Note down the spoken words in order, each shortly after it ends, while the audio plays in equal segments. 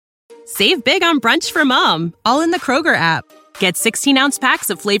Save big on brunch for mom, all in the Kroger app. Get 16-ounce packs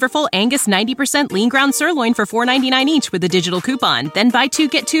of flavorful Angus 90% lean ground sirloin for $4.99 each with a digital coupon. Then buy 2,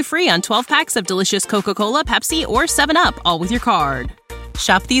 get 2 free on 12 packs of delicious Coca-Cola, Pepsi, or 7-Up, all with your card.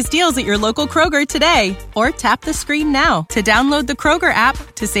 Shop these deals at your local Kroger today, or tap the screen now to download the Kroger app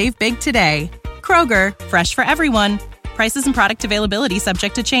to save big today. Kroger, fresh for everyone. Prices and product availability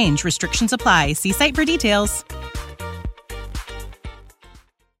subject to change. Restrictions apply. See site for details.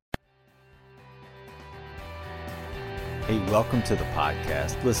 Hey, welcome to the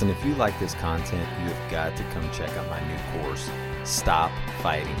podcast. Listen, if you like this content, you have got to come check out my new course, Stop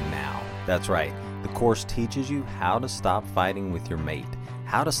Fighting Now. That's right. The course teaches you how to stop fighting with your mate,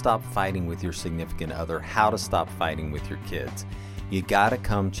 how to stop fighting with your significant other, how to stop fighting with your kids. You got to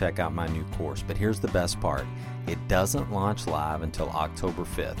come check out my new course. But here's the best part. It doesn't launch live until October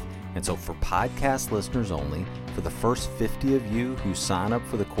 5th. And so for podcast listeners only, for the first 50 of you who sign up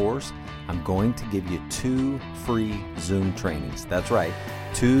for the course, I'm going to give you 2 free Zoom trainings. That's right,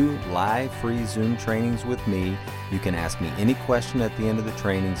 2 live free Zoom trainings with me. You can ask me any question at the end of the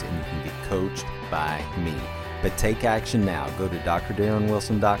trainings and you can get coached by me. But take action now. Go to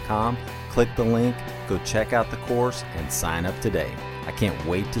drdarrenwilson.com, click the link, go check out the course, and sign up today. I can't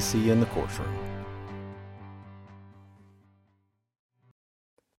wait to see you in the course room.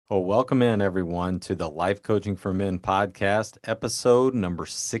 Well, welcome in, everyone, to the Life Coaching for Men podcast, episode number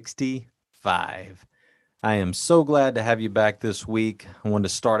 65. I am so glad to have you back this week. I wanted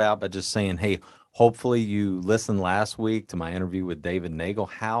to start out by just saying, hey, hopefully you listened last week to my interview with David Nagel.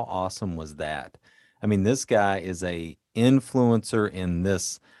 How awesome was that? I mean, this guy is a influencer in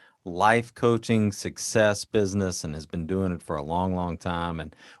this life coaching success business and has been doing it for a long, long time,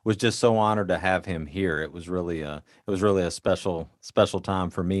 and was just so honored to have him here. It was really a special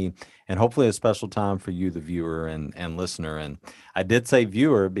time for me, and hopefully a special time for you, the viewer and listener. And I did say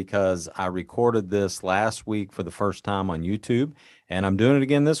viewer because I recorded this last week for the first time on YouTube, and I'm doing it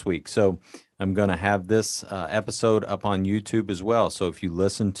again this week. So I'm going to have this episode up on YouTube as well. So if you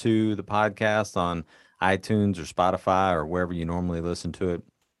listen to the podcast on iTunes or Spotify or wherever you normally listen to it,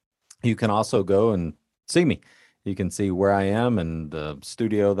 you can also go and see me. You can see where I am and the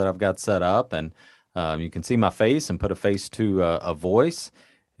studio that I've got set up, and you can see my face and put a face to a voice,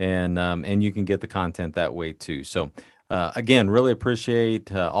 and you can get the content that way too. So again, really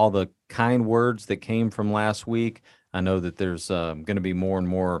appreciate all the kind words that came from last week. I know that there's going to be more and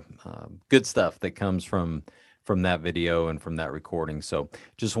more good stuff that comes from that video and from that recording. So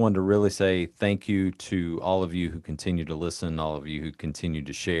just wanted to really say thank you to all of you who continue to listen, all of you who continue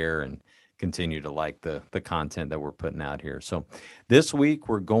to share and continue to like the content that we're putting out here. So this week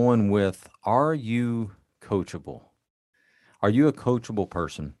we're going with, are you coachable? Are you a coachable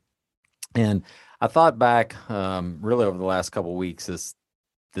person? And I thought back really over the last couple of weeks, this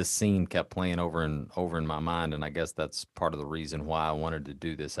scene kept playing over in my mind. And I guess that's part of the reason why I wanted to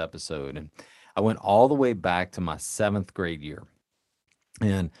do this episode. And I went all the way back to my 7th grade year,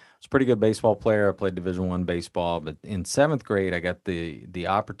 and I was a pretty good baseball player. I played Division I baseball, but in 7th grade, I got the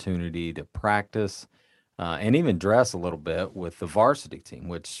opportunity to practice and even dress a little bit with the varsity team,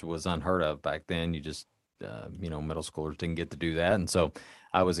 which was unheard of back then. You just, middle schoolers didn't get to do that. And so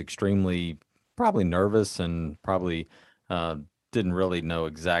I was extremely probably nervous and probably didn't really know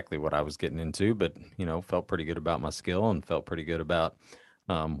exactly what I was getting into, but, felt pretty good about my skill and felt pretty good about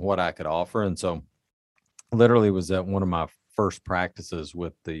what I could offer. And so literally was at one of my first practices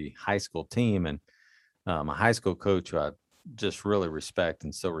with the high school team, and my high school coach, who I just really respect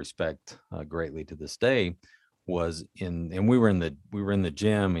and still respect greatly to this day, was and we were in the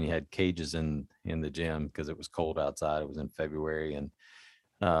gym, and you had cages in the gym because it was cold outside. It was in February. And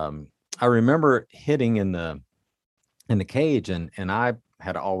I remember hitting in the cage, and I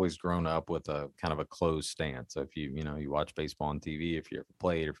had always grown up with a kind of a closed stance. So if you watch baseball on TV, if you ever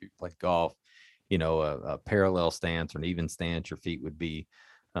played, or if you played golf, a parallel stance or an even stance, your feet would be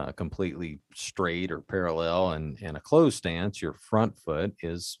completely straight or parallel, and a closed stance, your front foot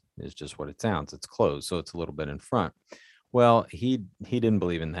is just what it sounds. It's closed, so it's a little bit in front. Well, he didn't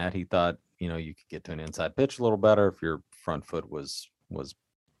believe in that. He thought, you could get to an inside pitch a little better if your front foot was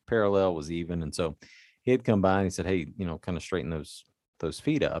parallel, was even. And so he had come by and he said, hey, kind of straighten those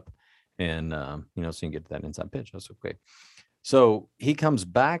feet up, and so you can get to that inside pitch. I was okay. So he comes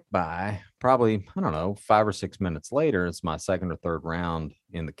back by probably, I don't know, 5 or 6 minutes later. It's my second or third round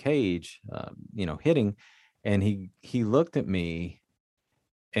in the cage, hitting. And he looked at me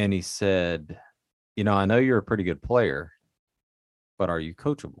and he said, I know you're a pretty good player, but are you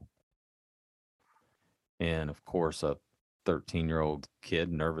coachable? And of course, a 13-year-old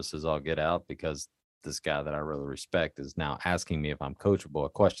kid, nervous as all get out, because this guy that I really respect is now asking me if I'm coachable, a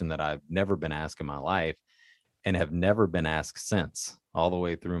question that I've never been asked in my life and have never been asked since. All the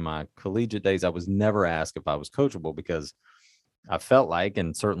way through my collegiate days, I was never asked if I was coachable because I felt like,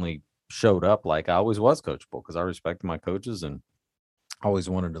 and certainly showed up like, I always was coachable because I respected my coaches and always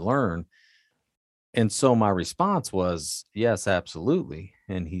wanted to learn. And so my response was, yes, absolutely.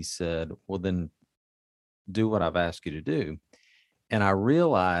 And he said, well, then do what I've asked you to do. And I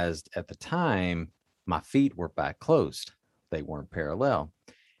realized at the time my feet were back closed, they weren't parallel.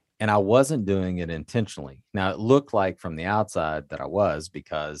 And I wasn't doing it intentionally. Now, it looked like from the outside that I was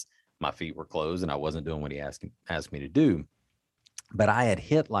because my feet were closed and I wasn't doing what he asked me to do. But I had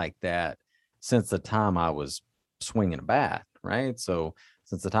hit like that since the time I was swinging a bat, right? So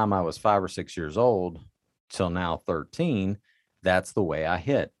since the time I was 5 or 6 years old till now 13, that's the way I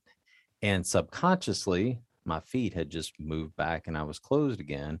hit. And subconsciously, my feet had just moved back and I was closed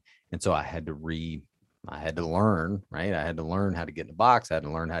again. And so I had to learn, right? I had to learn how to get in the box. I had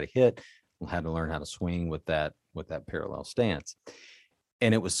to learn how to hit. I had to learn how to swing with that parallel stance.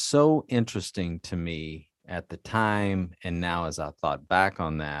 And it was so interesting to me at the time. And now, as I thought back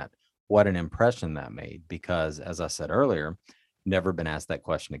on that, what an impression that made, because as I said earlier, never been asked that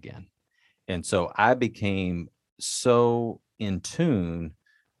question again. And so I became so in tune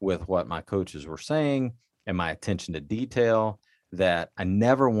with what my coaches were saying and my attention to detail that I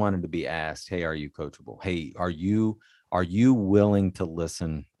never wanted to be asked, hey, are you coachable? Hey, are you willing to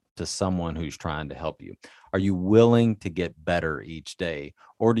listen to someone who's trying to help you? Are you willing to get better each day?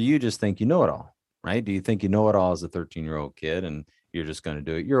 Or do you just think you know it all, right? Do you think you know it all as a 13-year-old kid and you're just going to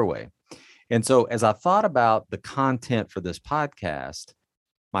do it your way? And so as I thought about the content for this podcast,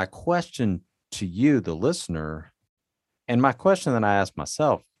 my question to you, the listener, and my question that I ask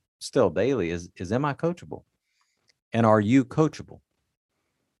myself still daily is am I coachable? And are you coachable?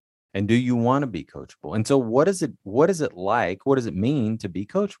 And do you want to be coachable? And so what is it like? What does it mean to be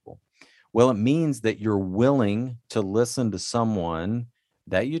coachable? Well, it means that you're willing to listen to someone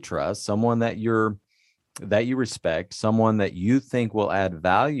that you trust, someone that you respect, someone that you think will add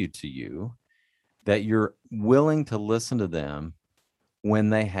value to you, that you're willing to listen to them when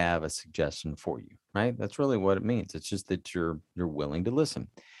they have a suggestion for you, right? That's really what it means. It's just that you're willing to listen.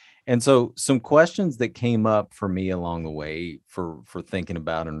 And so some questions that came up for me along the way for thinking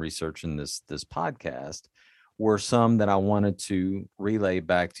about and researching this podcast were some that I wanted to relay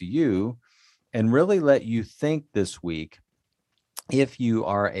back to you and really let you think this week if you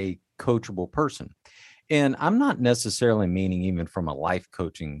are a coachable person. And I'm not necessarily meaning even from a life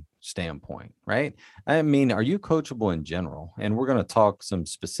coaching standpoint, right? I mean, are you coachable in general? And we're going to talk some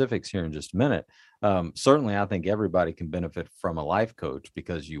specifics here in just a minute. Certainly, I think everybody can benefit from a life coach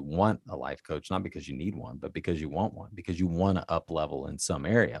because you want a life coach, not because you need one, but because you want one, because you want to up level in some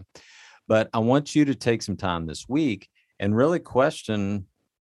area. But I want you to take some time this week and really question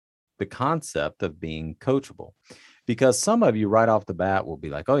the concept of being coachable. Because some of you right off the bat will be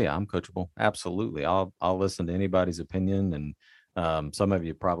like, oh yeah, I'm coachable. Absolutely. I'll listen to anybody's opinion. And some of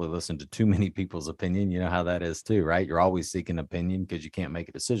you probably listen to too many people's opinion. You know how that is too, right? You're always seeking opinion because you can't make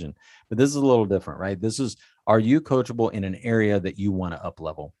a decision. But this is a little different, right? Are you coachable in an area that you want to up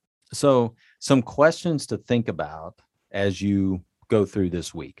level? So some questions to think about as you go through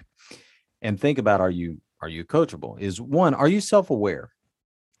this week and think about, are you coachable? Is one, are you self-aware?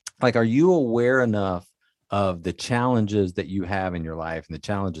 Like, are you aware enough of the challenges that you have in your life and the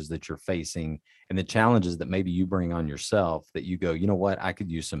challenges that you're facing and the challenges that maybe you bring on yourself that you go, you know what, I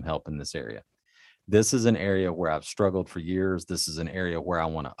could use some help in this area. This is an area where I've struggled for years. This is an area where I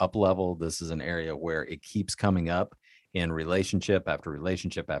want to up level. This is an area where it keeps coming up in relationship after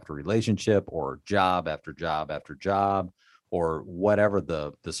relationship after relationship, or job after job after job, or whatever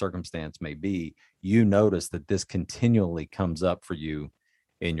the circumstance may be. You notice that this continually comes up for you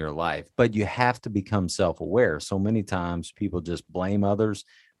in your life, but you have to become self-aware. So many times people just blame others.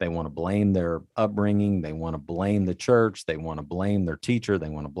 They want to blame their upbringing. They want to blame the church. They want to blame their teacher. They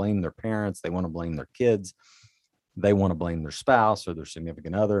want to blame their parents. They want to blame their kids. They want to blame their spouse or their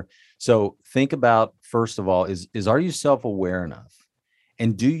significant other. So think about, first of all, is are you self-aware enough?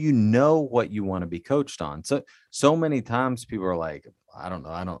 And do you know what you want to be coached on? So many times people are like, I don't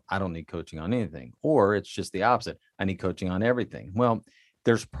know. I don't need coaching on anything. Or it's just the opposite. I need coaching on everything. Well,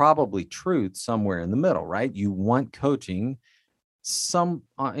 there's probably truth somewhere in the middle, right? You want coaching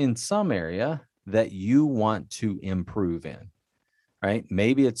in some area that you want to improve in, right?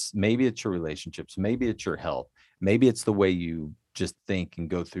 Maybe it's your relationships. Maybe it's your health. Maybe it's the way you just think and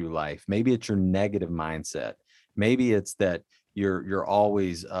go through life. Maybe it's your negative mindset. Maybe it's that you're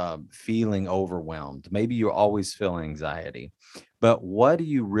always feeling overwhelmed. Maybe you always feel anxiety. But what do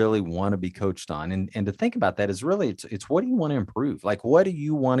you really want to be coached on? And to think about that is really it's what do you want to improve? Like what do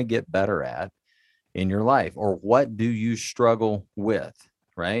you want to get better at in your life, or what do you struggle with,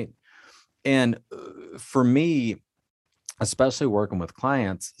 right? And for me, especially working with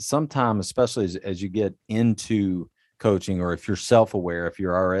clients, sometimes, especially as you get into coaching, or if you're self-aware, if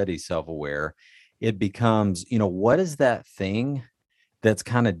you're already self-aware, it becomes, what is that thing that's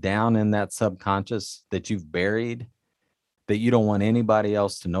kind of down in that subconscious that you've buried that you don't want anybody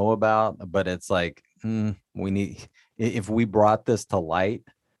else to know about? But it's like, if we brought this to light,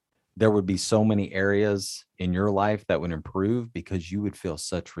 there would be so many areas in your life that would improve because you would feel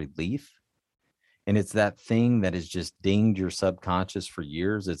such relief. And it's that thing that has just dinged your subconscious for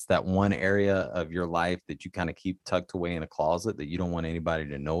years. It's that one area of your life that you kind of keep tucked away in a closet that you don't want anybody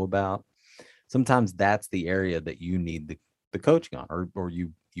to know about. Sometimes that's the area that you need the coaching on, or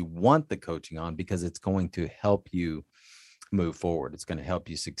you want the coaching on, because it's going to help you move forward. It's going to help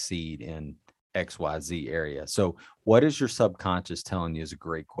you succeed in XYZ area. So what is your subconscious telling you is a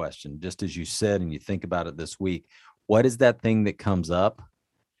great question. Just as you said, and you think about it this week, what is that thing that comes up?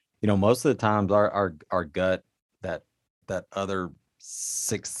 Most of the times our gut, that other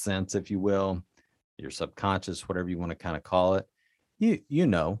sixth sense, if you will, your subconscious, whatever you want to kind of call it, you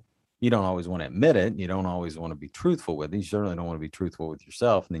know, you don't always want to admit it. You don't always want to be truthful with it. You certainly don't want to be truthful with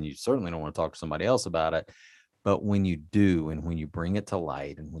yourself. And then you certainly don't want to talk to somebody else about it. But when you do, and when you bring it to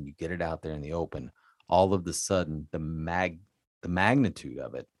light, and when you get it out there in the open, all of the sudden the magnitude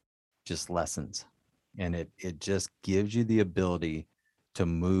of it just lessens. And it just gives you the ability to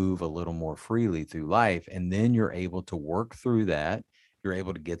move a little more freely through life. And then you're able to work through that. You're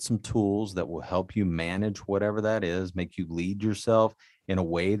able to get some tools that will help you manage whatever that is, make you lead yourself in a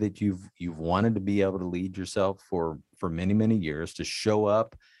way that you've wanted to be able to lead yourself for many, many years, to show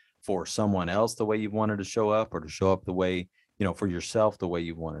up for someone else the way you've wanted to show up, or to show up the way, for yourself, the way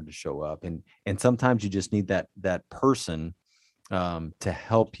you wanted to show up. And sometimes you just need that person to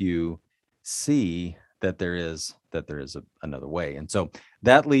help you see that there is another way. And so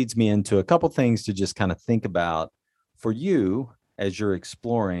that leads me into a couple things to just kind of think about for you as you're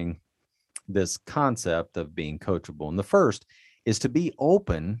exploring this concept of being coachable. And the first is to be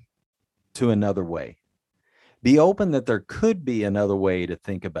open to another way. Be open that there could be another way to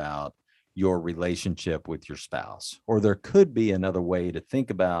think about your relationship with your spouse, or there could be another way to think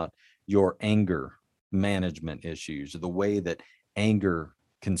about your anger management issues, or the way that anger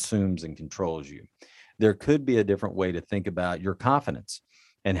consumes and controls you. There could be a different way to think about your confidence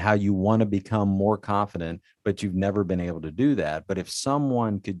and how you want to become more confident, but you've never been able to do that. But if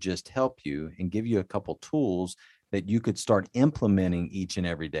someone could just help you and give you a couple tools that you could start implementing each and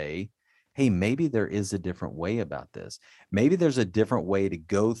every day, hey, maybe there is a different way about this. Maybe there's a different way to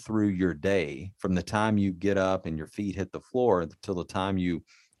go through your day from the time you get up and your feet hit the floor until the time you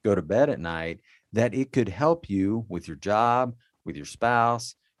go to bed at night, that it could help you with your job, with your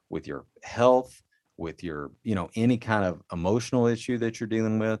spouse, with your health, with your, any kind of emotional issue that you're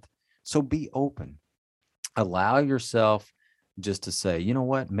dealing with. So be open. Allow yourself just to say, you know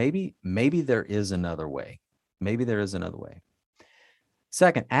what, maybe there is another way. Maybe there is another way.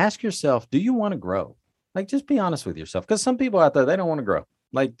 Second, ask yourself, do you want to grow? Like, just be honest with yourself. Because some people out there, they don't want to grow.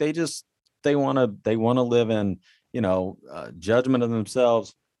 Like they want to live in, judgment of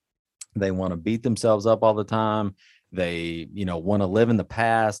themselves. They want to beat themselves up all the time. They, want to live in the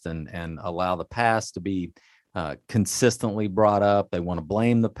past and allow the past to be consistently brought up. They want to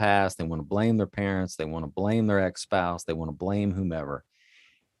blame the past. They want to blame their parents. They want to blame their ex-spouse. They want to blame whomever.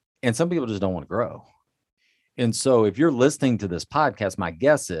 And some people just don't want to grow. And so if you're listening to this podcast, my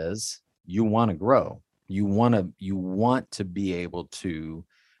guess is you want to grow. You want to be able to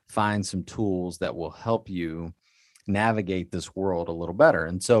find some tools that will help you navigate this world a little better.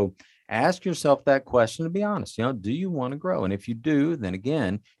 And so ask yourself that question, to be honest. Do you want to grow? And if you do, then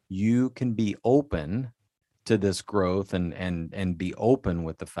again, you can be open to this growth and be open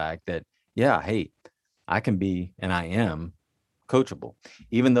with the fact that, yeah, hey, I can be, and I am coachable,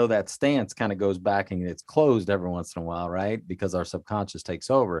 even though that stance kind of goes back and it's closed every once in a while, right? Because our subconscious takes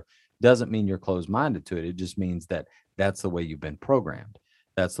over. Doesn't mean you're closed-minded to it. It just means that that's the way you've been programmed.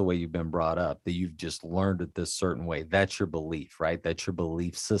 That's the way you've been brought up, that you've just learned it this certain way. That's your belief, right? That's your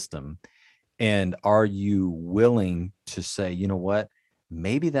belief system. And are you willing to say, you know what,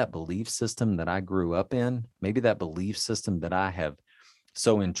 maybe that belief system that I grew up in, maybe that belief system that I have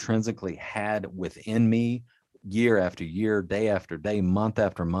so intrinsically had within me year after year, day after day, month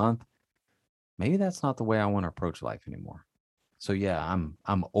after month, maybe that's not the way I want to approach life anymore. So yeah,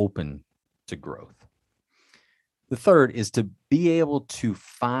 I'm open to growth. The third is to be able to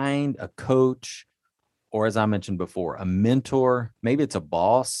find a coach, or as I mentioned before, a mentor, maybe it's a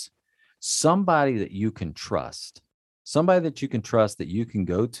boss, somebody that you can trust, that you can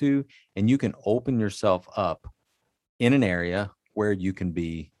go to, and you can open yourself up in an area where you can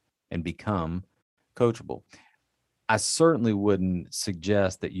be and become coachable. I certainly wouldn't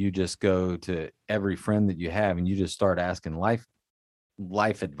suggest that you just go to every friend that you have and you just start asking life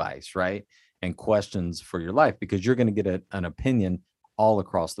advice, right? And questions for your life, because you're going to get an opinion all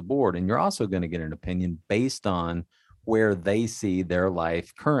across the board. And you're also going to get an opinion based on where they see their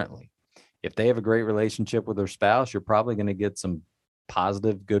life currently. If they have a great relationship with their spouse, you're probably going to get some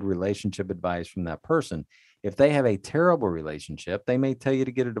positive, good relationship advice from that person. If they have a terrible relationship, they may tell you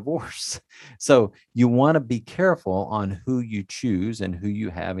to get a divorce. So you want to be careful on who you choose and who you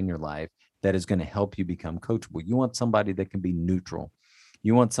have in your life that is going to help you become coachable. You want somebody that can be neutral.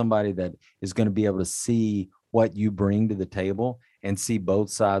 You want somebody that is going to be able to see what you bring to the table and see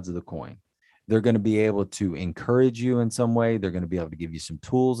both sides of the coin. They're going to be able to encourage you in some way. They're going to be able to give you some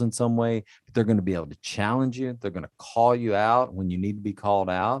tools in some way, but they're going to be able to challenge you. They're going to call you out when you need to be called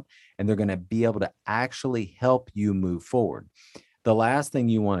out, and they're going to be able to actually help you move forward. The last thing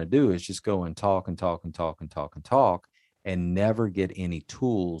you want to do is just go and talk and talk and talk and talk and talk and never get any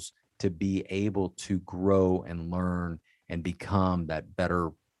tools to be able to grow and learn and become that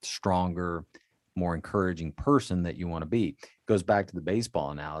better, stronger, more encouraging person that you want to be. It goes back to the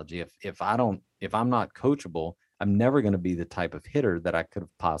baseball analogy. If I'm not coachable, I'm never going to be the type of hitter that I could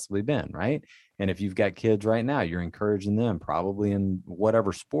have possibly been, right? And if you've got kids right now, you're encouraging them probably in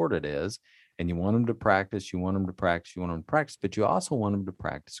whatever sport it is, and you want them to practice, but you also want them to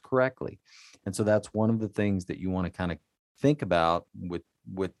practice correctly. And so that's one of the things that you want to kind of think about with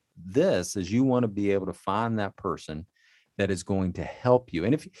this, is you want to be able to find that person that is going to help you.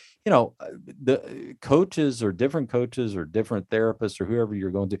 And if, the coaches or different therapists or whoever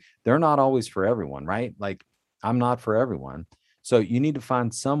you're going to, they're not always for everyone, right? Like, I'm not for everyone. So you need to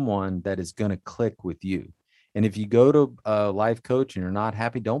find someone that is going to click with you. And if you go to a life coach and you're not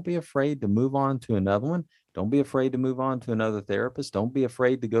happy, don't be afraid to move on to another one. Don't be afraid to move on to another therapist. Don't be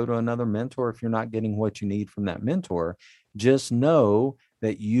afraid to go to another mentor if you're not getting what you need from that mentor. Just know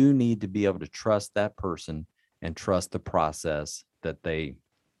that you need to be able to trust that person and trust the process that they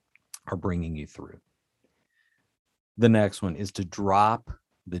are bringing you through. The next one is to drop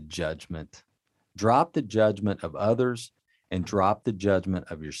the judgment. Drop the judgment of others and drop the judgment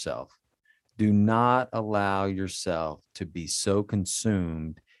of yourself. Do not allow yourself to be so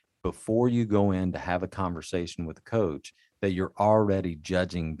consumed before you go in to have a conversation with a coach that you're already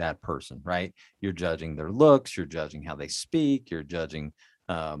judging that person, right? You're judging their looks, you're judging how they speak, you're judging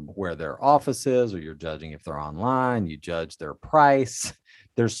where their office is, or you're judging if they're online, you judge their price.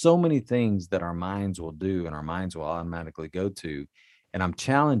 There's so many things that our minds will do and our minds will automatically go to. And I'm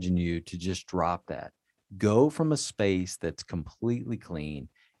challenging you to just drop that. Go from a space that's completely clean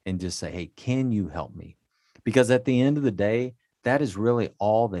and just say, hey, can you help me? Because at the end of the day, that is really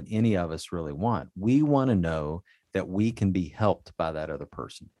all that any of us really want. We want to know that we can be helped by that other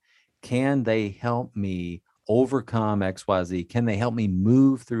person. Can they help me overcome XYZ? Can they help me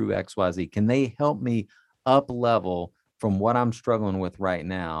move through XYZ? Can they help me up level from what I'm struggling with right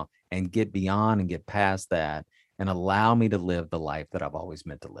now and get beyond and get past that and allow me to live the life that I've always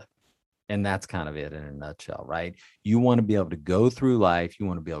meant to live? And that's kind of it in a nutshell, right? You want to be able to go through life. You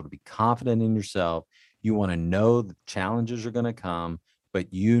want to be able to be confident in yourself. You want to know the challenges are going to come,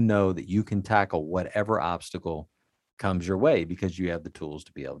 but you know that you can tackle whatever obstacle comes your way because you have the tools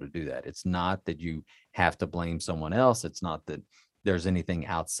to be able to do that. It's not that you have to blame someone else. It's not that there's anything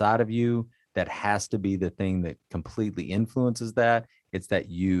outside of you that has to be the thing that completely influences that. It's that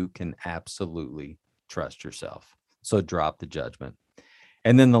you can absolutely trust yourself. So drop the judgment.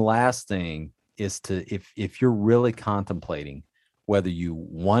 And then the last thing is to, if you're really contemplating whether you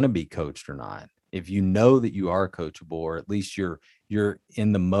want to be coached or not, if you know that you are coachable, or at least you're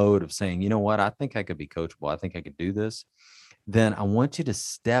in the mode of saying, you know what, I think I could be coachable, I think I could do this, then I want you to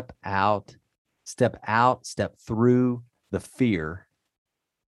step through the fear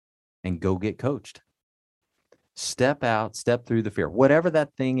and go get coached. Step out, step through the fear. Whatever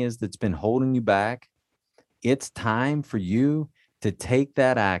that thing is that's been holding you back, it's time for you to take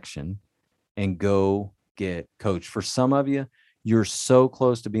that action and go get coached. For some of you, you're so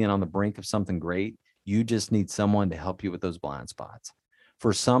close to being on the brink of something great, you just need someone to help you with those blind spots.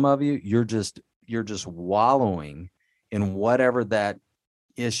 For some of you, you're just wallowing in whatever that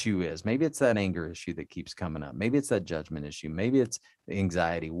issue is. Maybe it's that anger issue that keeps coming up. Maybe it's that judgment issue. Maybe it's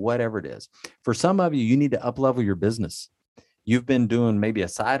anxiety, whatever it is. For some of you, you need to up-level your business. you've been doing maybe a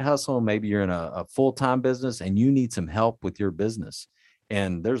side hustle, maybe you're in a full-time business and you need some help with your business.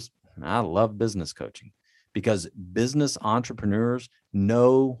 And I love business coaching because business entrepreneurs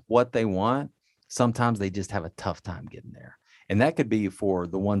know what they want. Sometimes they just have a tough time getting there. And that could be for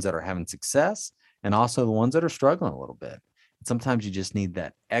the ones that are having success and also the ones that are struggling a little bit. And sometimes you just need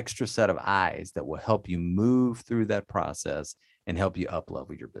that extra set of eyes that will help you move through that process and help you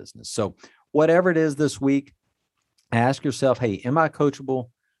up-level your business. So whatever it is this week, ask yourself, hey, am I coachable?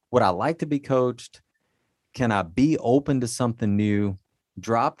 Would I like to be coached? Can I be open to something new?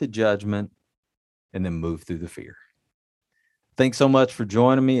 Drop the judgment and then move through the fear. Thanks so much for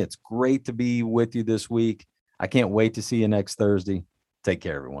joining me. It's great to be with you this week. I can't wait to see you next Thursday. Take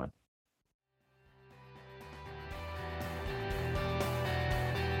care, everyone.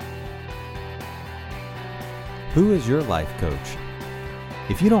 Who is your life coach?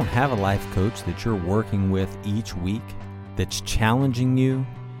 If you don't have a life coach that you're working with each week, that's challenging you,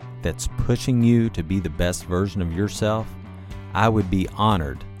 that's pushing you to be the best version of yourself, I would be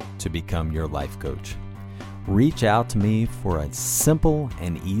honored to become your life coach. Reach out to me for a simple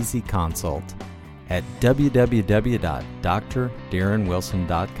and easy consult at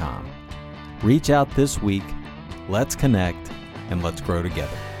www.drdarrenwilson.com. Reach out this week, let's connect, and let's grow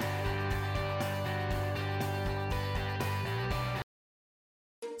together.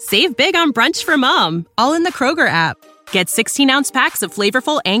 Save big on brunch for mom, all in the Kroger app. Get 16-ounce packs of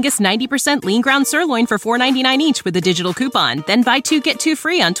flavorful Angus 90% lean ground sirloin for $4.99 each with a digital coupon. Then buy 2, get 2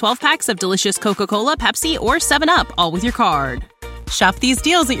 free on 12 packs of delicious Coca-Cola, Pepsi, or 7-Up, all with your card. Shop these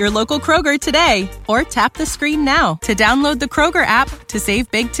deals at your local Kroger today, or tap the screen now to download the Kroger app to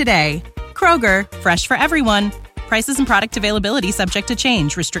save big today. Kroger, fresh for everyone. Prices and product availability subject to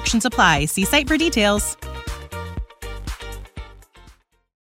change. Restrictions apply. See site for details.